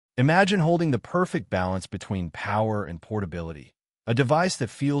Imagine holding the perfect balance between power and portability, a device that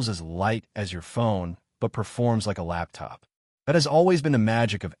feels as light as your phone but performs like a laptop. That has always been the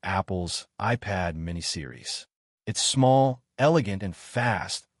magic of Apple's iPad mini series. It's small, elegant, and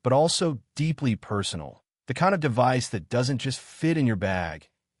fast, but also deeply personal. The kind of device that doesn't just fit in your bag,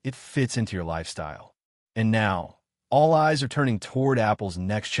 it fits into your lifestyle. And now, all eyes are turning toward Apple's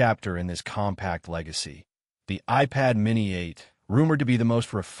next chapter in this compact legacy. The iPad mini 8, rumored to be the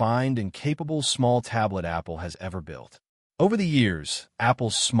most refined and capable small tablet Apple has ever built. Over the years,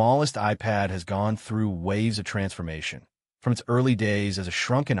 Apple's smallest iPad has gone through waves of transformation, from its early days as a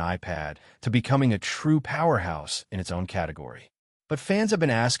shrunken iPad to becoming a true powerhouse in its own category. But fans have been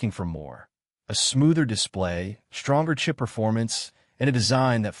asking for more: a smoother display, stronger chip performance, and a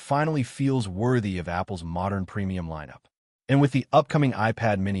design that finally feels worthy of Apple's modern premium lineup. And with the upcoming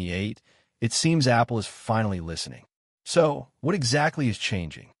iPad mini 8, it seems Apple is finally listening. So, what exactly is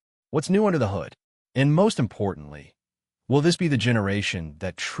changing? What's new under the hood? And most importantly, will this be the generation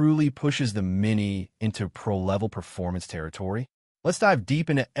that truly pushes the Mini into Pro-level performance territory? Let's dive deep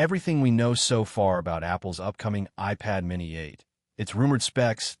into everything we know so far about Apple's upcoming iPad mini 8, its rumored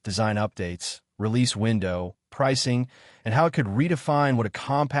specs, design updates, release window, pricing, and how it could redefine what a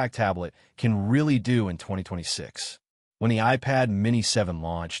compact tablet can really do in 2026. When the iPad mini 7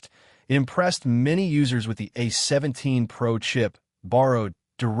 launched, it impressed many users with the A19 Pro chip borrowed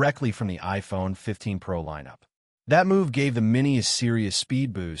directly from the iPhone 15 Pro lineup. That move gave the Mini a serious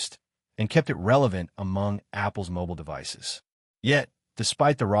speed boost and kept it relevant among Apple's mobile devices. Yet,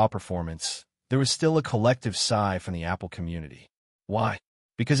 despite the raw performance, there was still a collective sigh from the Apple community. Why?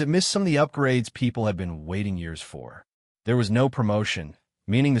 Because it missed some of the upgrades people had been waiting years for. There was no promotion,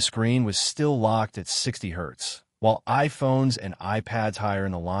 meaning the screen was still locked at 60 Hz, while iPhones and iPads higher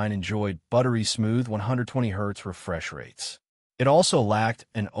in the line enjoyed buttery smooth 120 Hz refresh rates. It also lacked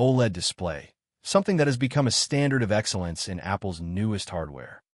an OLED display, something that has become a standard of excellence in Apple's newest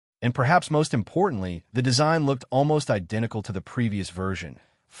hardware. And perhaps most importantly, the design looked almost identical to the previous version,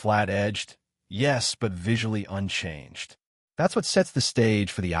 flat-edged, yes, but visually unchanged. That's what sets the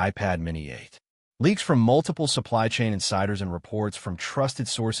stage for the iPad mini 8. Leaks from multiple supply chain insiders and reports from trusted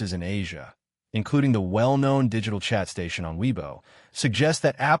sources in Asia, including the well-known digital chat station on Weibo, suggest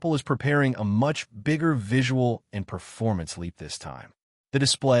that Apple is preparing a much bigger visual and performance leap this time. The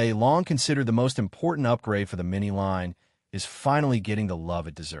display, long considered the most important upgrade for the Mini line, is finally getting the love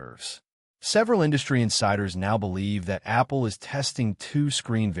it deserves. Several industry insiders now believe that Apple is testing two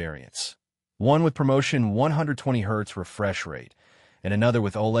screen variants, one with promotion 120 Hz refresh rate, and another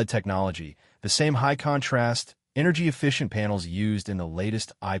with OLED technology, the same high-contrast, energy-efficient panels used in the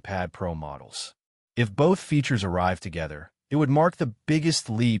latest iPad Pro models. If both features arrive together, it would mark the biggest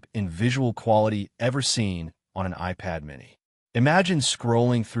leap in visual quality ever seen on an iPad mini. Imagine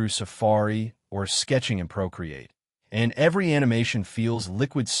scrolling through Safari or sketching in Procreate, and every animation feels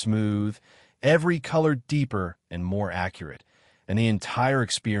liquid smooth, every color deeper and more accurate, and the entire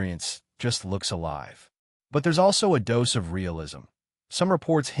experience just looks alive. But there's also a dose of realism. Some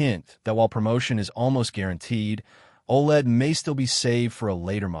reports hint that while promotion is almost guaranteed, OLED may still be saved for a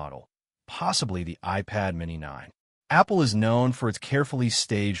later model, possibly the iPad mini 9. Apple is known for its carefully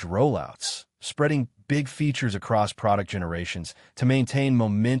staged rollouts, spreading big features across product generations to maintain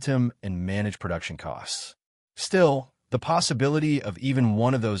momentum and manage production costs. Still, the possibility of even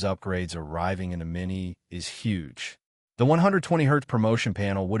one of those upgrades arriving in the Mini is huge. The 120 Hz promotion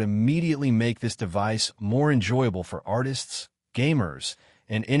panel would immediately make this device more enjoyable for artists, gamers,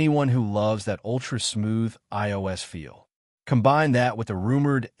 and anyone who loves that ultra-smooth iOS feel. Combine that with the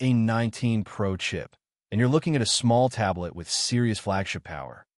rumored A19 Pro chip, and you're looking at a small tablet with serious flagship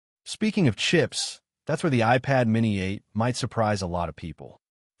power. Speaking of chips, that's where the iPad mini 8 might surprise a lot of people.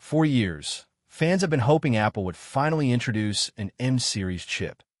 For years, fans have been hoping Apple would finally introduce an M-series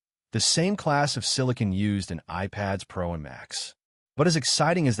chip, the same class of silicon used in iPads Pro and Max. But as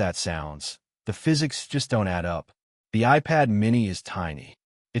exciting as that sounds, the physics just don't add up. The iPad mini is tiny.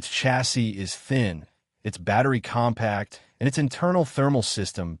 Its chassis is thin, its battery compact, and its internal thermal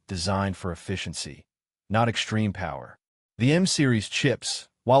system designed for efficiency, not extreme power. The M-series chips,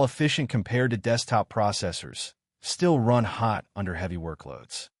 while efficient compared to desktop processors, still run hot under heavy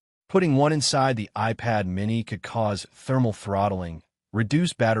workloads. Putting one inside the iPad mini could cause thermal throttling,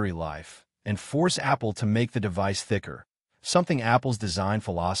 reduce battery life, and force Apple to make the device thicker, something Apple's design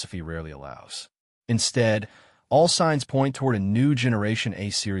philosophy rarely allows. Instead, all signs point toward a new generation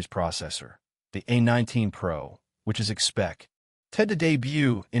A-series processor, the A19 Pro, which is expected to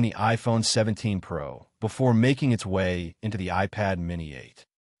debut in the iPhone 17 Pro before making its way into the iPad mini 8.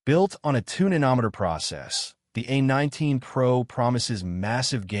 Built on a 2-nanometer process, the A19 Pro promises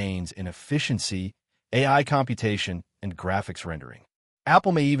massive gains in efficiency, AI computation, and graphics rendering.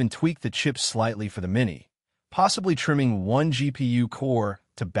 Apple may even tweak the chip slightly for the Mini, possibly trimming one GPU core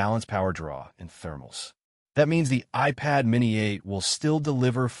to balance power draw and thermals. That means the iPad Mini 8 will still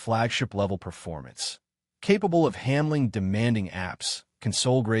deliver flagship-level performance, capable of handling demanding apps,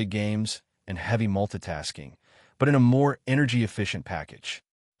 console-grade games, and heavy multitasking, but in a more energy-efficient package.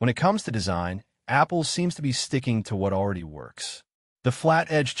 When it comes to design, Apple seems to be sticking to what already works. The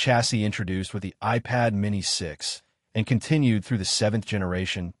flat-edge chassis introduced with the iPad Mini 6 and continued through the 7th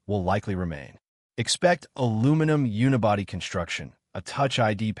generation will likely remain. Expect aluminum unibody construction, a Touch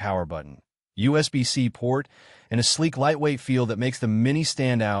ID power button, USB-C port, and a sleek lightweight feel that makes the Mini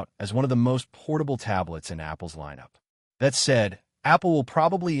stand out as one of the most portable tablets in Apple's lineup. That said, Apple will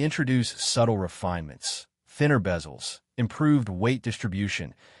probably introduce subtle refinements, thinner bezels, improved weight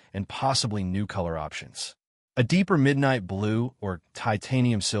distribution, and possibly new color options. A deeper midnight blue or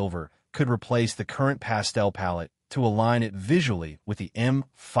titanium silver could replace the current pastel palette to align it visually with the M5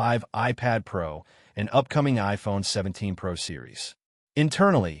 iPad Pro and upcoming iPhone 17 Pro series.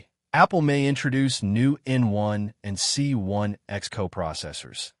 Internally, Apple may introduce new N1 and C1X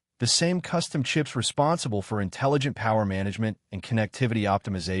coprocessors, the same custom chips responsible for intelligent power management and connectivity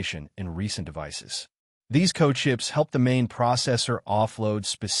optimization in recent devices. These co-chips help the main processor offload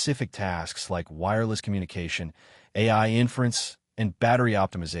specific tasks like wireless communication, AI inference, and battery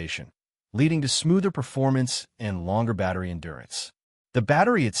optimization, leading to smoother performance and longer battery endurance. The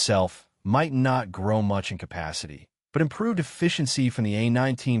battery itself might not grow much in capacity, but improved efficiency from the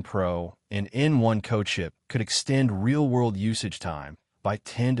A19 Pro and N1 co-chip could extend real-world usage time by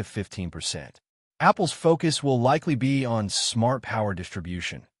 10 to 15%. Apple's focus will likely be on smart power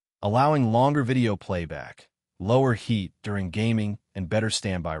distribution, allowing longer video playback, lower heat during gaming, and better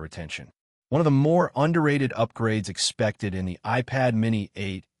standby retention. One of the more underrated upgrades expected in the iPad Mini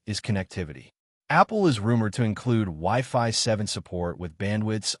 8 is connectivity. Apple is rumored to include Wi-Fi 7 support with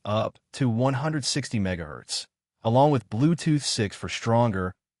bandwidths up to 160 MHz, along with Bluetooth 6 for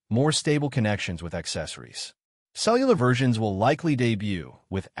stronger, more stable connections with accessories. Cellular versions will likely debut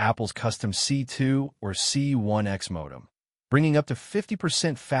with Apple's custom C2 or C1X modem, bringing up to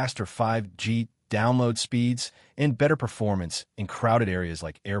 50% faster 5G download speeds and better performance in crowded areas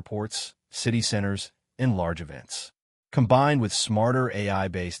like airports, city centers, and large events. Combined with smarter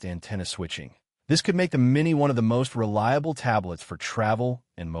AI-based antenna switching, this could make the Mini one of the most reliable tablets for travel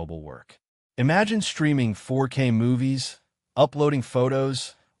and mobile work. Imagine streaming 4K movies, uploading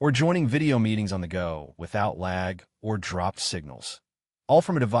photos, or joining video meetings on the go without lag or dropped signals, all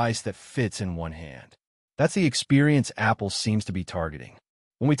from a device that fits in one hand. That's the experience Apple seems to be targeting.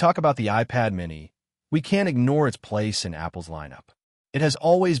 When we talk about the iPad Mini, we can't ignore its place in Apple's lineup. It has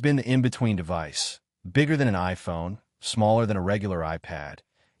always been the in-between device, bigger than an iPhone, smaller than a regular iPad,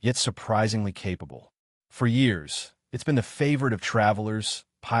 yet surprisingly capable. For years, it's been the favorite of travelers,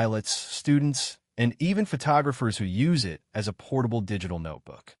 pilots, students, and even photographers who use it as a portable digital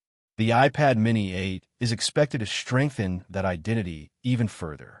notebook. The iPad Mini 8 is expected to strengthen that identity even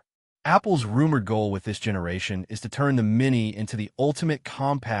further. Apple's rumored goal with this generation is to turn the Mini into the ultimate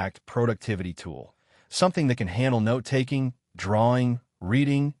compact productivity tool, something that can handle note-taking, drawing,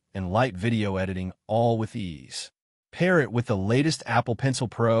 reading, and light video editing all with ease. Pair it with the latest Apple Pencil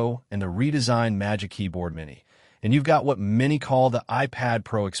Pro and the redesigned Magic Keyboard Mini, and you've got what many call the iPad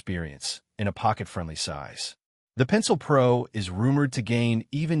Pro experience in a pocket-friendly size. The Pencil Pro is rumored to gain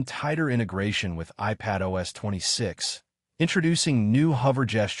even tighter integration with iPadOS 26, introducing new hover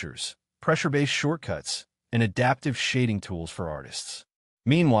gestures, pressure-based shortcuts, and adaptive shading tools for artists.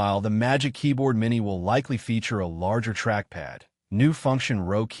 Meanwhile, the Magic Keyboard Mini will likely feature a larger trackpad, new function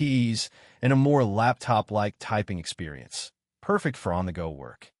row keys, and a more laptop-like typing experience, perfect for on-the-go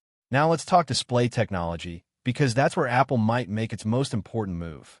work. Now let's talk display technology, because that's where Apple might make its most important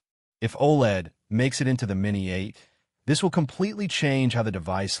move. If OLED makes it into the Mini 8, this will completely change how the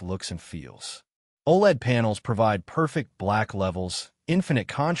device looks and feels. OLED panels provide perfect black levels, infinite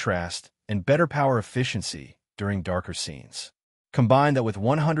contrast, and better power efficiency during darker scenes. Combine that with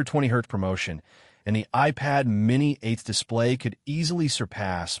 120Hz promotion, and the iPad Mini 8's display could easily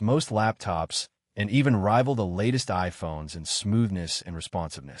surpass most laptops and even rival the latest iPhones in smoothness and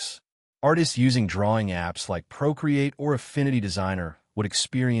responsiveness. Artists using drawing apps like Procreate or Affinity Designer would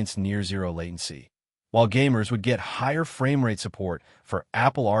experience near-zero latency, while gamers would get higher frame rate support for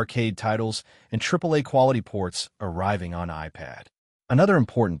Apple Arcade titles and AAA quality ports arriving on iPad. Another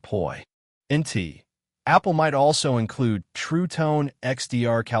important point, Apple might also include True Tone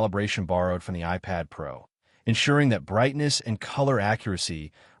XDR calibration borrowed from the iPad Pro, ensuring that brightness and color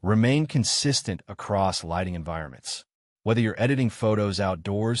accuracy remain consistent across lighting environments. Whether you're editing photos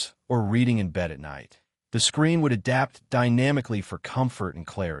outdoors or reading in bed at night, the screen would adapt dynamically for comfort and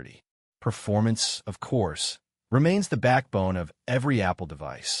clarity. Performance, of course, remains the backbone of every Apple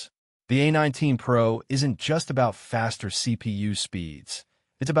device. The A19 Pro isn't just about faster CPU speeds.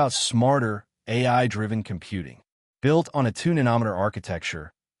 It's about smarter, AI-driven computing. Built on a 2-nanometer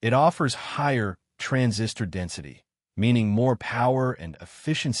architecture, it offers higher transistor density, meaning more power and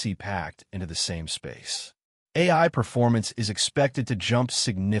efficiency packed into the same space. AI performance is expected to jump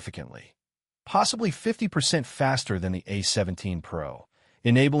significantly, possibly 50% faster than the A17 Pro,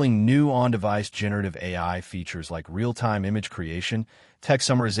 enabling new on-device generative AI features like real-time image creation, text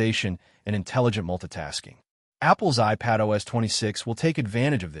summarization, and intelligent multitasking. Apple's iPadOS 26 will take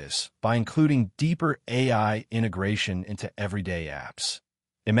advantage of this by including deeper AI integration into everyday apps.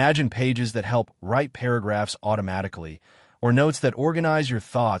 Imagine pages that help write paragraphs automatically, or notes that organize your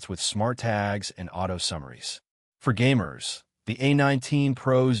thoughts with smart tags and auto summaries. For gamers, the A19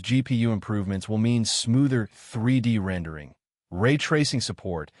 Pro's GPU improvements will mean smoother 3D rendering, ray tracing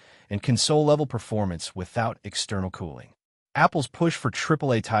support, and console-level performance without external cooling. Apple's push for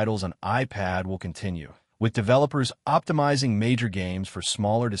AAA titles on iPad will continue, with developers optimizing major games for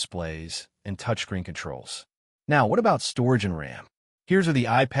smaller displays and touchscreen controls. Now, what about storage and RAM? Here's where the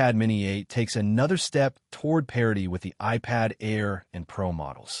iPad Mini 8 takes another step toward parity with the iPad Air and Pro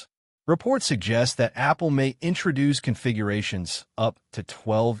models. Reports suggest that Apple may introduce configurations up to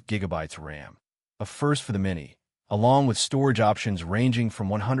 12 gigabytes RAM, a first for the Mini, along with storage options ranging from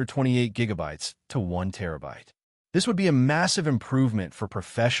 128 gigabytes to 1 terabyte. This would be a massive improvement for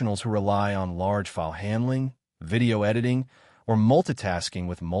professionals who rely on large file handling, video editing, or multitasking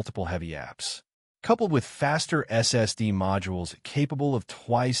with multiple heavy apps. Coupled with faster SSD modules capable of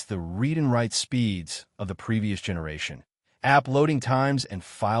twice the read and write speeds of the previous generation, app loading times and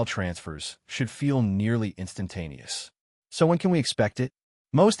file transfers should feel nearly instantaneous. So when can we expect it?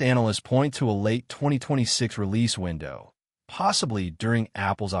 Most analysts point to a late 2026 release window, possibly during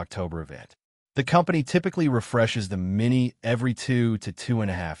Apple's October event. The company typically refreshes the Mini every 2 to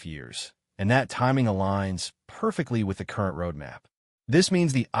 2.5 years, and that timing aligns perfectly with the current roadmap. This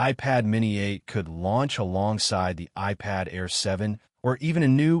means the iPad Mini 8 could launch alongside the iPad Air 7 or even a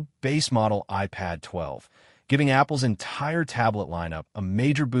new base model iPad 12, giving Apple's entire tablet lineup a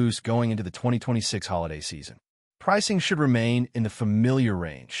major boost going into the 2026 holiday season. Pricing should remain in the familiar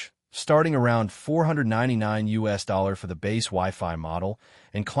range, starting around $499 for the base Wi-Fi model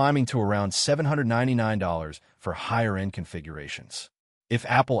and climbing to around $799 for higher-end configurations. If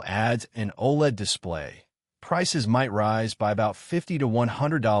Apple adds an OLED display, prices might rise by about $50 to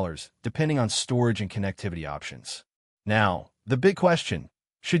 $100 depending on storage and connectivity options. Now, the big question,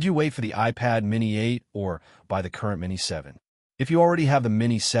 should you wait for the iPad Mini 8 or buy the current Mini 7? If you already have the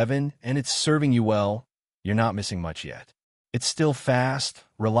Mini 7 and it's serving you well, you're not missing much yet. It's still fast,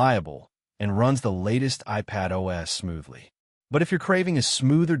 reliable, and runs the latest iPadOS smoothly. But if you're craving a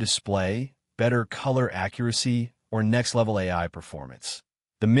smoother display, better color accuracy, or next-level AI performance,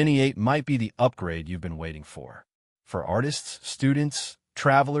 the Mini 8 might be the upgrade you've been waiting for. For artists, students,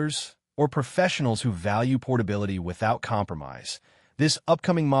 travelers, or professionals who value portability without compromise, this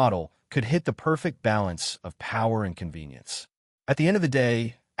upcoming model could hit the perfect balance of power and convenience. At the end of the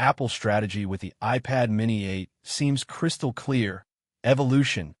day, Apple's strategy with the iPad Mini 8 seems crystal clear: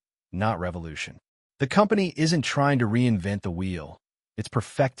 evolution, not revolution. The company isn't trying to reinvent the wheel, it's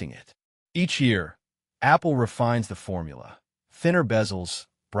perfecting it. Each year, Apple refines the formula: thinner bezels,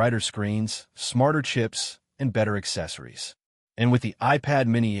 brighter screens, smarter chips, and better accessories. And with the iPad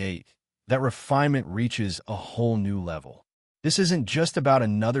Mini 8, that refinement reaches a whole new level. This isn't just about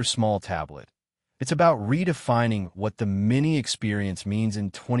another small tablet. It's about redefining what the Mini experience means in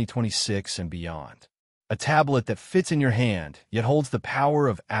 2026 and beyond. A tablet that fits in your hand, yet holds the power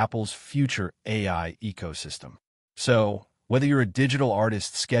of Apple's future AI ecosystem. So, whether you're a digital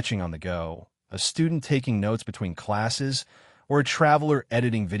artist sketching on the go, a student taking notes between classes, or a traveler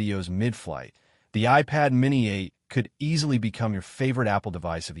editing videos mid-flight, the iPad Mini 8 could easily become your favorite Apple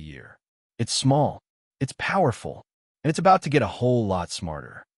device of the year. It's small, it's powerful, and it's about to get a whole lot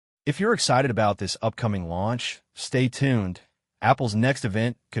smarter. If you're excited about this upcoming launch, stay tuned. Apple's next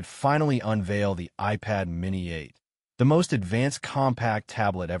event could finally unveil the iPad Mini 8, the most advanced compact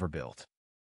tablet ever built.